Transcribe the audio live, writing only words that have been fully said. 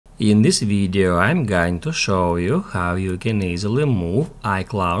In this video I'm going to show you how you can easily move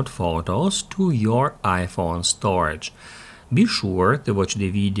iCloud photos to your iPhone storage. Be sure to watch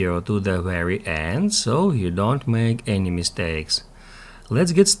the video to the very end so you don't make any mistakes.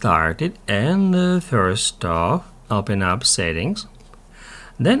 Let's get started, and first off, open up Settings.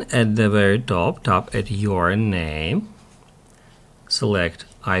 Then at the very top, tap at your name, select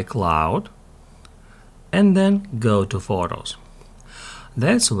iCloud, and then go to Photos.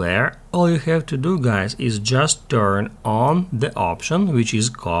 That's where all you have to do, guys, is just turn on the option which is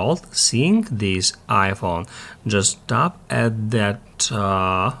called Sync this iPhone. Just tap at that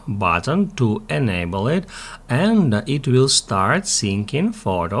button to enable it, and it will start syncing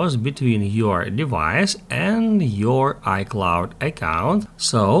photos between your device and your iCloud account.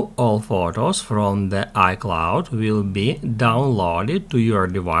 So all photos from the iCloud will be downloaded to your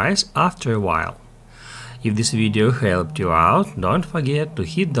device after a while. If this video helped you out, don't forget to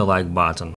hit the like button.